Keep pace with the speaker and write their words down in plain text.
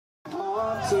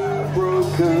heart too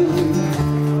broken?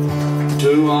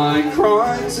 Do I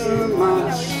cry too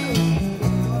much?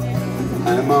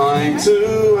 Am I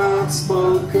too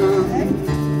outspoken?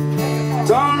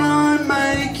 Don't I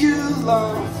make you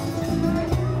laugh?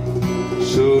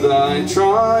 Should I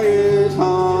try it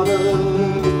harder?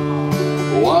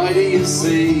 Why do you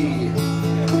see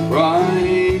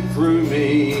right through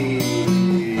me?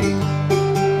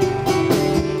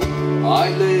 I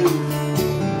live,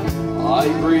 I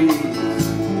breathe,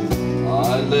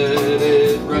 I let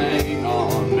it rain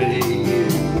on me.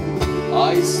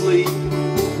 I sleep,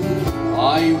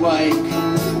 I wake,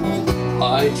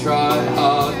 I try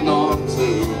hard not to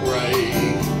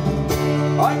break.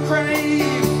 I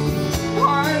crave,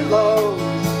 I love,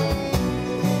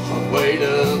 I've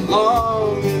waited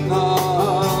long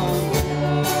enough.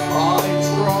 I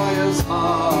try as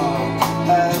hard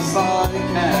as I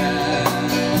can.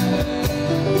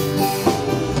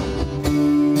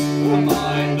 Am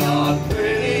I not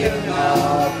pretty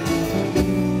enough?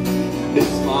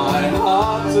 Is my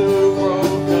heart too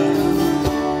broken?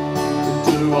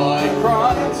 Do I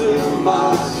cry too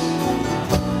much?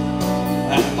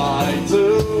 Am I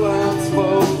too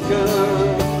outspoken?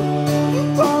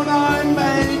 Don't I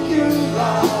make you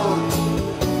laugh?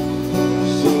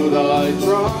 Should I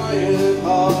try it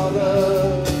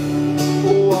harder?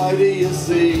 Why do you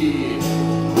see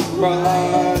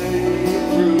right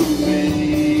through me?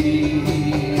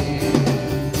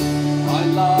 I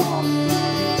laugh,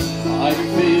 I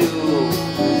feel,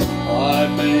 I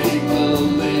make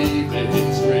believe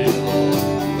it's real.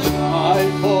 I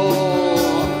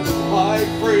fall, I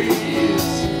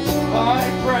freeze, I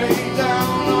break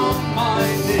down on my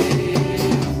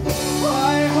knees. I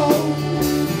hope,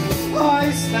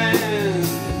 I stand,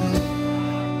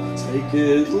 take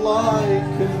it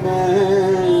like a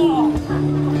man.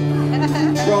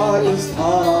 Try as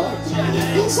hard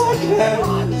as I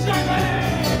can.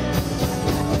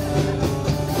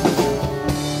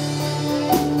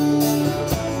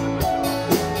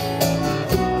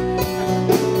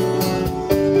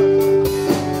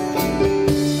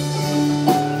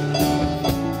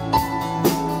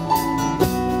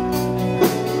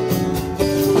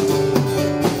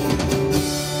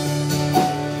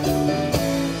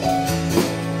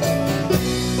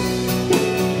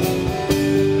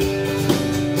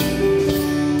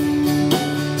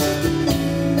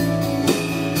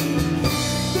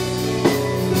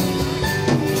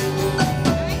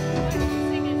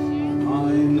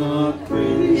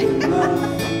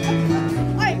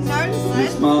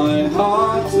 Is my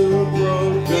heart too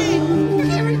broken?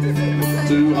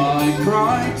 Do I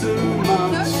cry too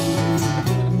much?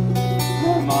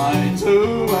 Am I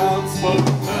too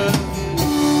outspoken?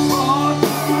 Or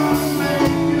do I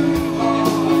make you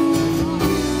laugh?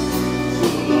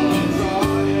 Should I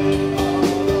try it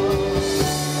harder?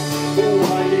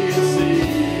 Why do you see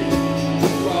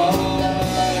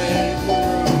right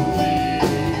through me?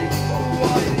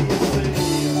 Why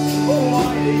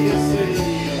do you see?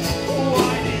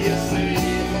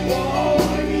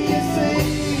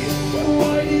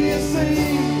 Why do you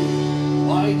see?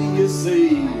 Why do you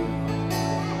see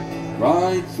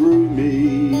right through